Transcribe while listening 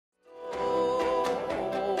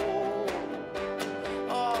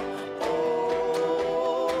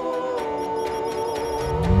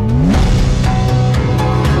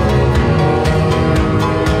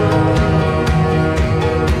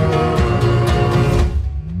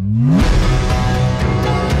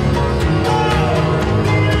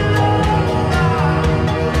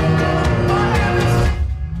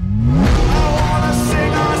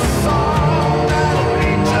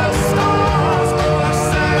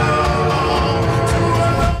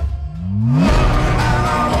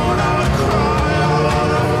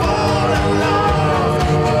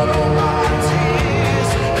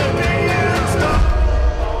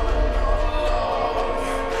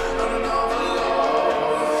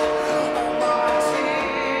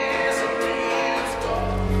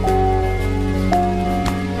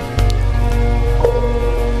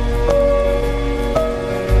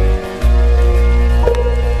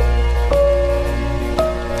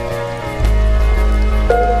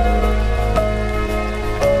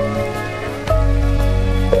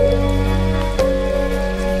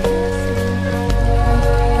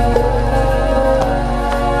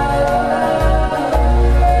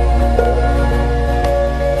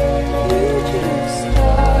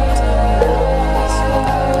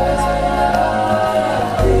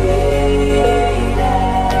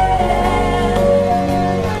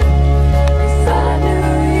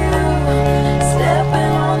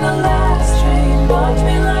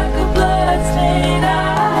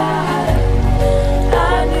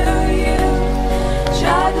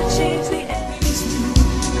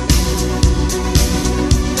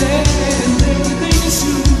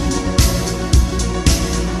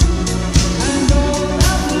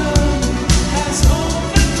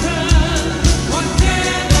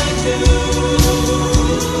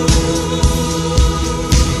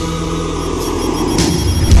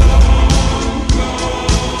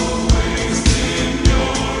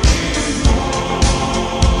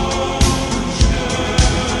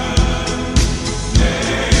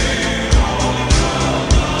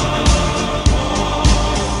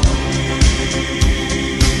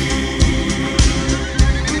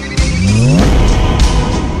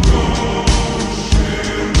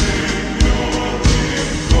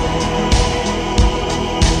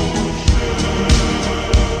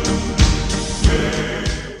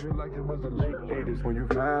when you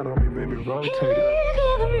ride on me, baby, rotate it. You're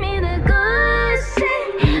giving me the good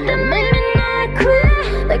shit that make me not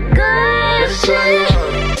quit. The good shit.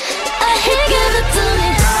 He give it to me.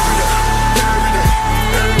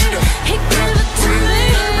 He give it to me.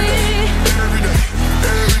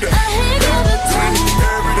 He give it to me.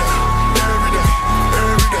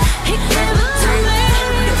 He give it to me.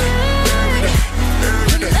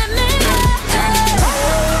 Let me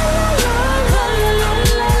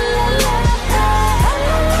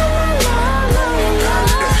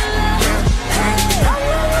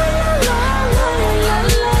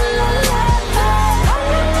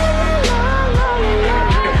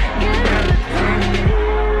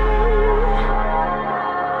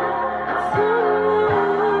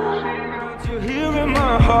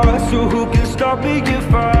so who can stop me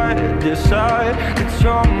if I decide that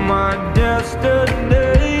you're my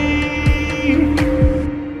destiny?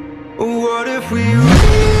 What if we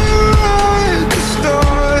rewrite the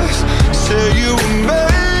stars? Say you were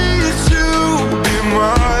made to be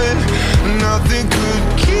mine. Nothing could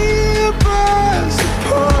keep us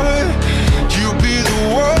apart. You'd be the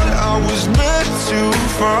one I was meant to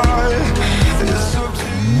find. It's up to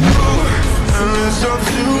you, and it's up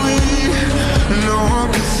to me. No one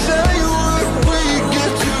can say what we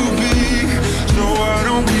get to be. So why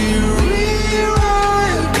don't we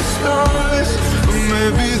rewrite the stars?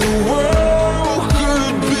 Maybe the world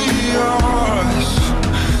could be ours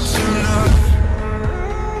tonight.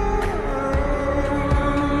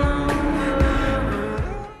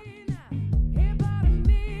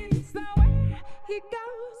 He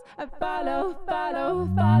goes, I follow, follow,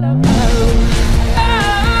 follow. Oh,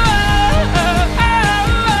 oh, oh,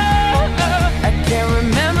 oh. I can't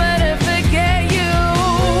remember to forget you.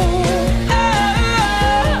 Oh,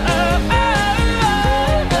 oh, oh, oh,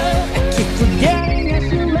 oh. I keep forgetting I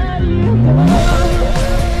should let you go.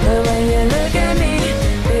 But when you look at me,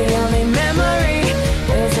 the only memory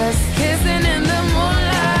is us kissing in the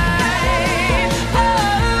moonlight. Oh,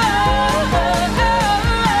 oh, oh, oh,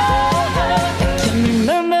 oh. I can't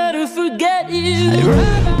remember to forget you. I'd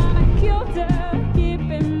rather I killed her, keep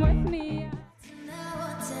him with me.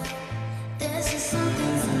 there's just some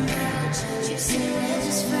things about you. You say we're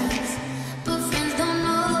just friends, but friends don't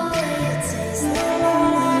know the way it tastes.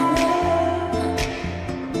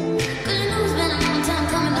 Cause you know it's been a long time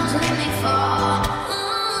coming, don't you let me fall.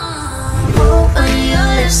 Open your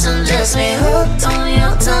lips and just me hooked on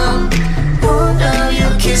your tongue. Hold of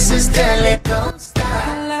your kisses, deadly, don't stop. I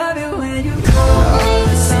love it when you call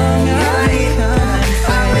me señorita.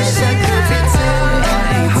 I wish I could pretend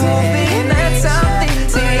I'm hoping that something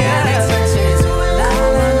to you. La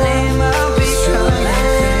la name I'll be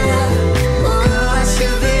calling. Ooh, I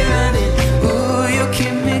should be running. Ooh, you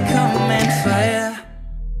keep me coming fire.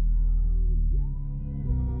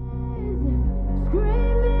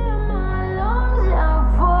 Screaming my lungs out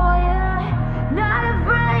for you, not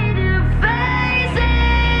afraid to face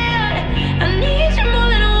it. I need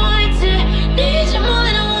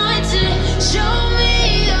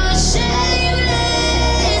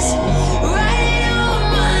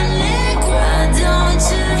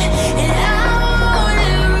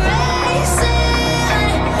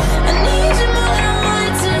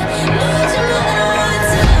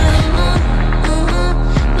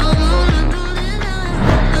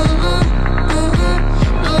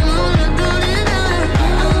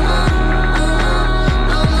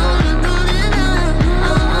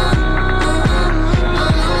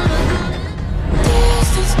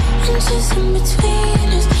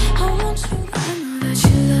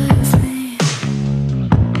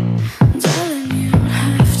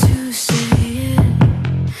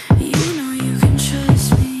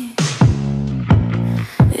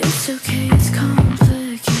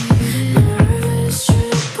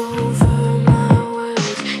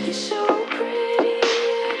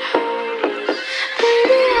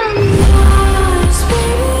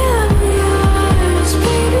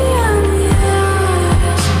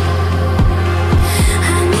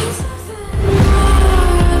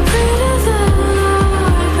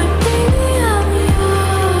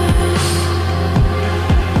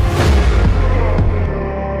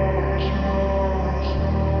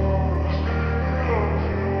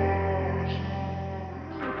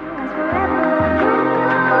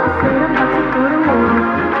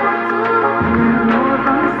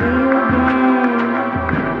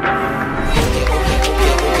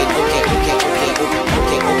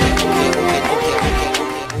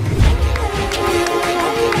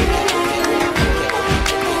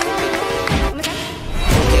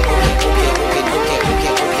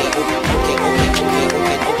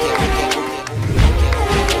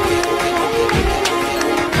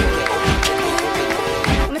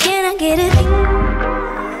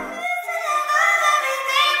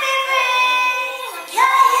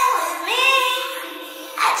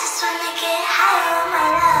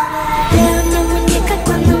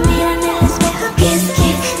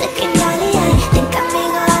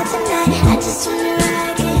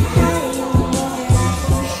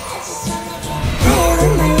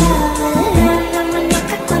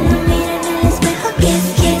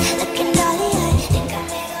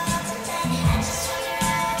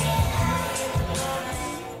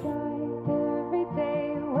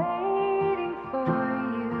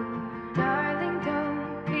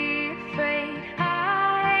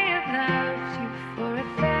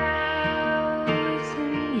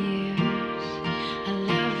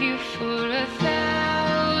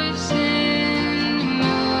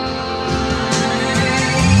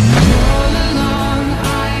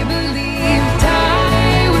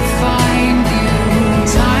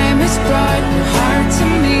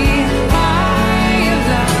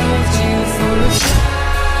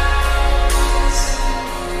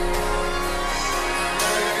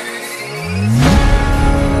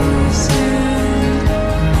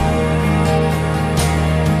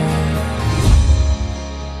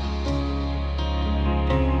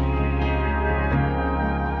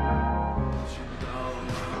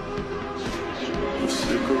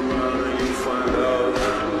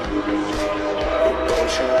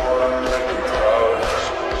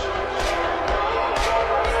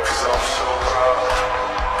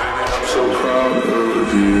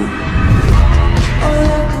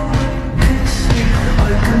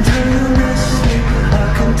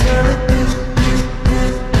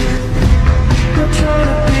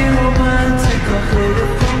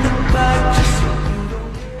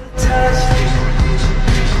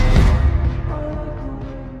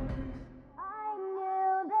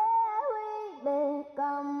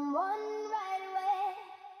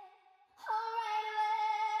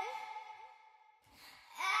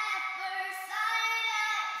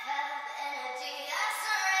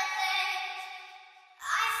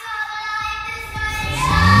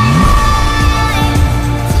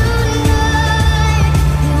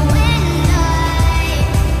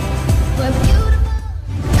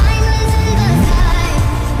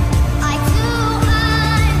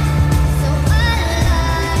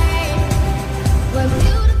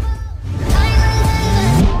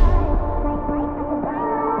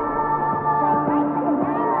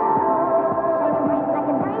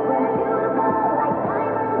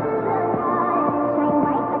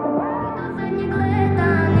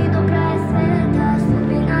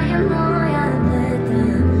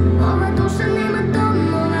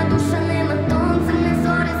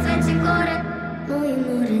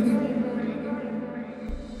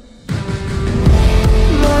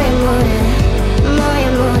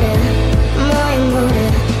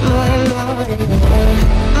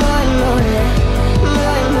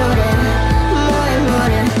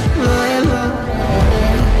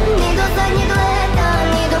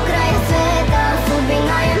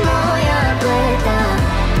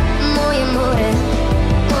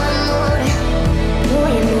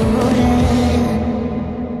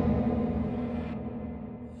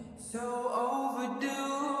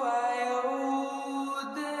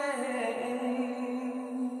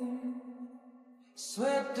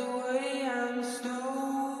the way I'm slowly.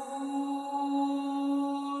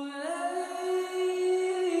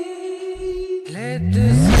 Let the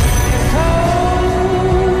sky fall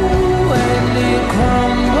when it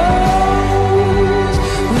crumbles.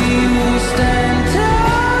 We will stand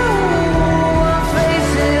tall and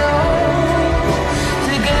face it all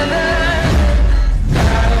together.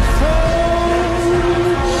 Sky falls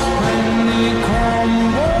when it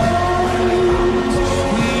crumbles.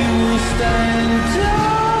 We will stand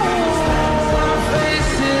tall and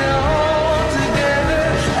face it all together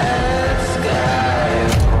at sky.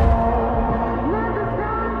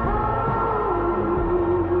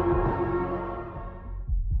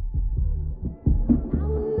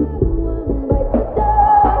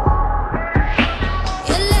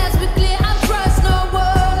 Yeah, let's be clear, I trust no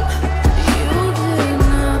one. You did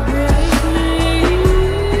not break me.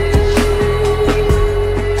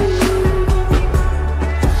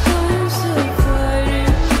 I'm still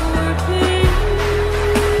fighting for peace.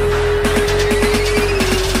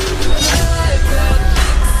 I got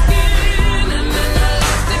skin and then I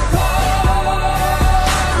let it pour.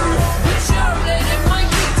 But you're letting my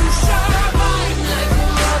key to sharp. I'm like a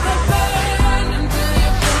rubber band until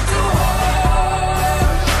you put to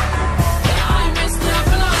hard. Yeah, I messed up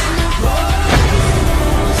and I'm a boy.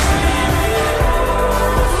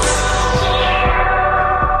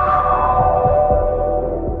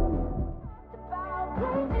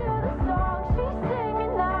 Played you the song she's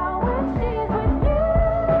singing now when she's with you.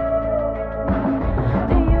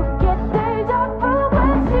 Do you get deja vu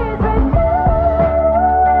when she's with you?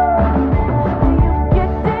 Do you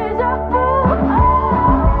get deja vu?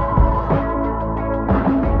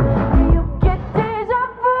 Do you get deja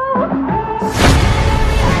vu?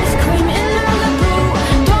 Screaming Malibu,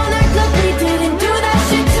 don't act like we didn't do that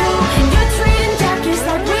shit too. You're treating jackets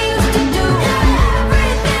like we used to do.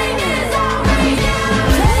 Everything is over you.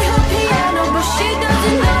 Play her piano, but she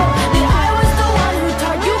doesn't know that I was the one who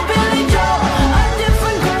taught you Billy Joe. A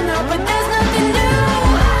different girl now, but there's nothing new.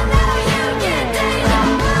 I know you get deja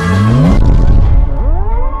vu.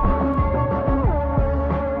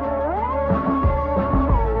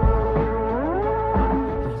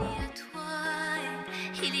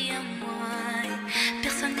 Il y a moi,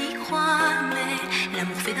 personne n'y croit, mais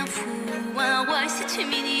l'amour fait d'un fou un roi. Et si tu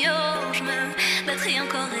m'ignores, je me battrai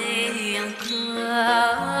encore et encore.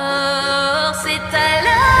 C'est ta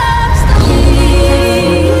love story.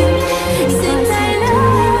 C'est ta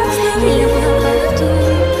love story. Il y en a partout.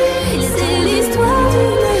 C'est l'histoire de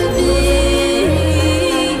ma vie.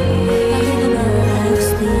 Love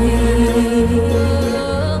story.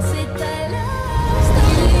 C'est ta love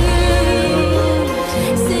story.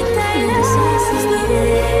 C'est ta love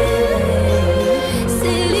story.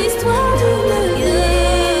 C'est l'histoire de ma vie.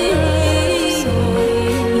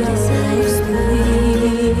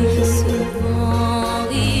 Souvent,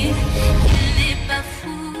 oui, il n'est pas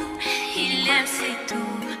fou, il aime c'est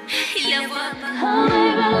tout, il la voit pas. Oh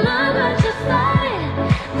baby, love what you started.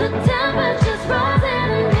 The temperature's rising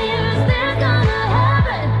and here's this gonna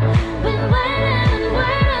happen. Been waiting and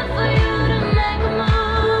waiting for you to make a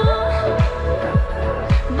move.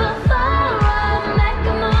 Before I make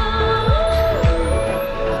a move.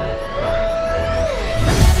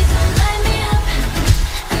 Baby, don't light me up.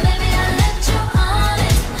 Baby, I'll let you on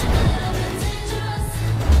it. A little bit dangerous.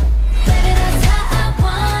 Baby, that's how I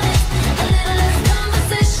want it. A little less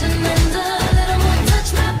conversation and a little more touch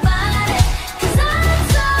my body. 'Cause I'm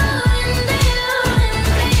so into you,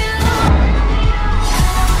 into you.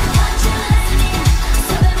 I want you let me,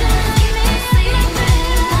 so baby, let me see it.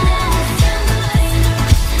 A little scandalous.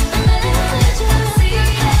 I'm ready to let you see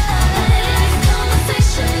it. A little less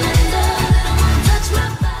conversation and a little more touch my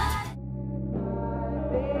body.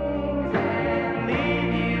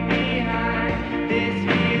 Leave you behind. This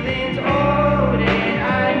feeling's old, and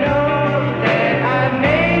I know that I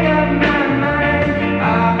made up my mind.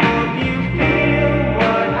 I hope you feel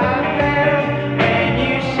what I felt when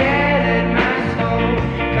you shattered my soul.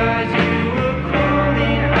 'Cause you were cruel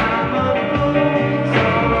and I'm a fool, so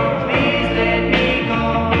please let me go.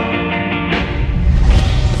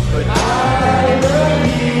 But I love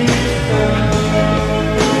you so.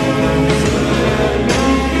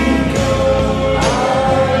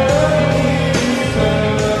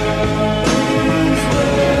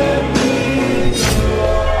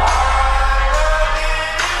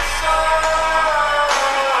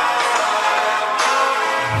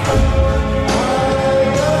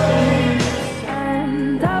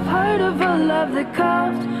 And I've heard of a love that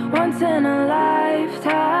comes once in a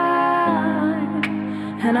lifetime.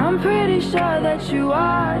 And I'm pretty sure that you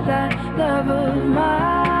are that love of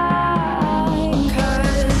mine.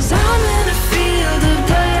 'Cause I'm in a field of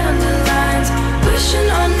death.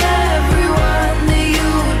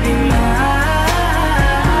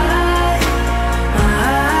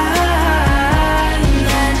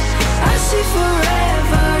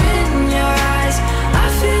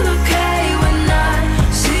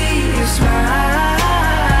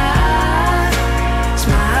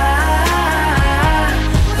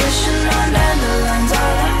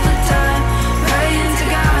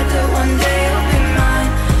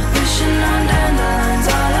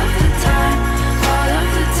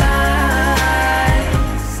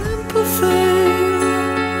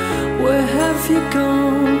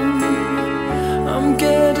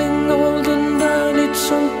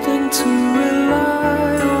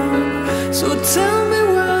 So tell me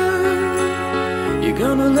when you're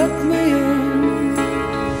gonna let me in.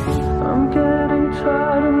 I'm getting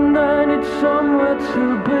tired and I need somewhere to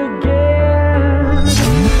begin.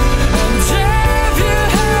 And if you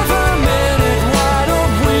have a minute, why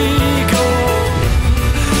don't we go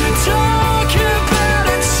talk about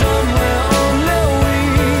it somewhere only we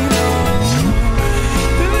know.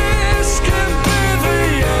 This could be the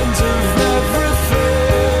end of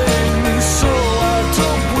everything. So why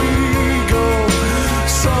don't we go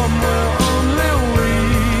somewhere only we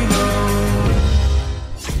know.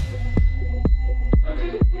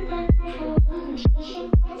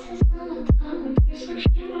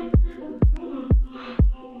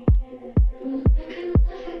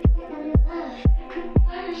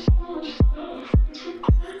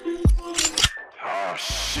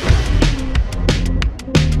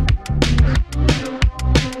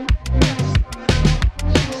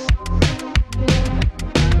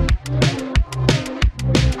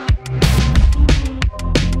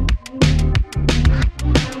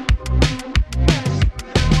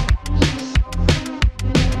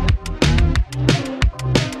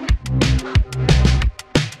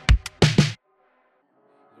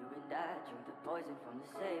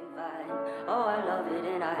 Oh, I love it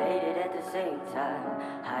and I hate it at the same time.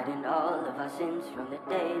 Hiding all of our sins from the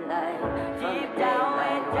daylight. Deep down,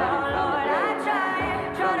 way down, Lord, I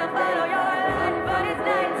try to follow your light, but it's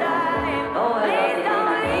nighttime. Oh, I love it and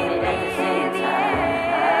I hate it at the same time.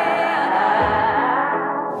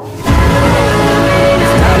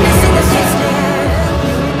 Darkness in the system.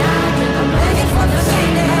 I'm ready for the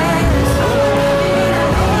sickness. I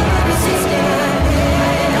know I'm resisting.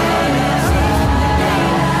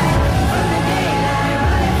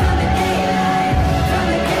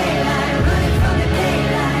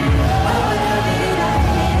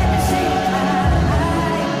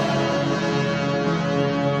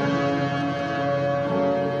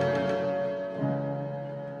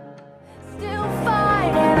 Still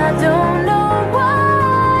fight and I don't know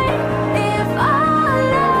why. If our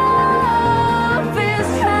love is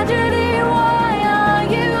tragedy, why are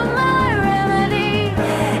you my remedy?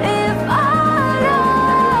 If our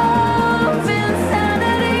love is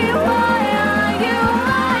insanity, why are you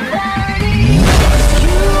my clarity?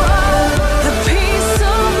 You are the piece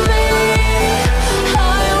of me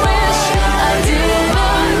I wish I didn't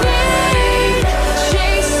need.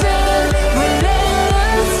 Chasing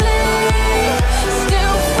relentlessly.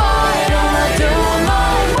 Still fight and I don't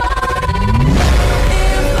know why.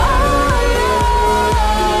 If our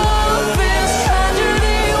love is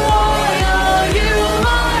tragedy, why are you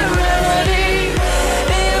my remedy?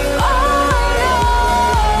 If our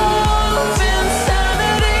love is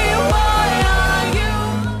insanity, why are you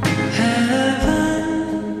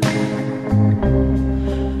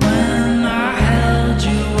When I held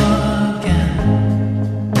you again,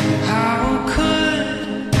 how could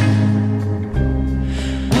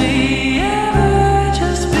we ever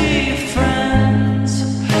just be friends?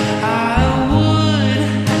 I would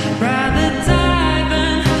rather die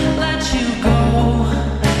than let you go.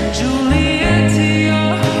 Juliet to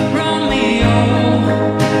your Romeo,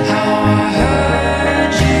 how I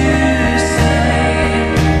heard you say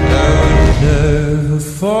I would never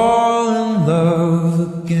fall in love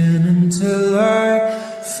again until I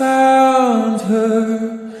found her.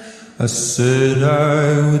 I said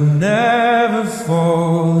I would never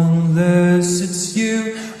fall unless it's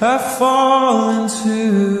you I fall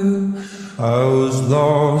into. I was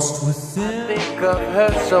lost within. Think of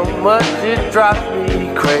her so much it drives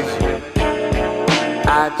me crazy.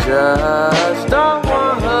 I just don't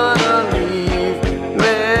want her to leave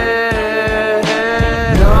me.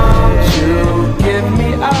 Don't you give me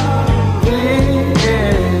up,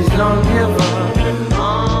 please. Don't give up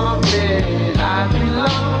on me. I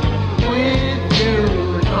belong with you.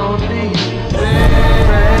 Don't leave me.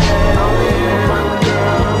 Only you, my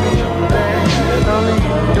girl. Only you, babe. Only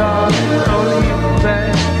you, darling. Only you,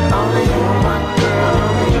 babe. Only you, my girl.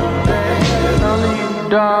 Only you, babe. Only you,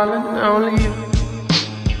 darling. Only you.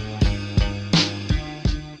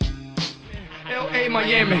 LA,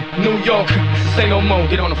 Miami, New York, say no more,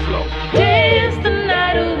 get on the floor. dance the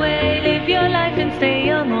night away? Live your life and stay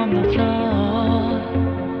young on the floor.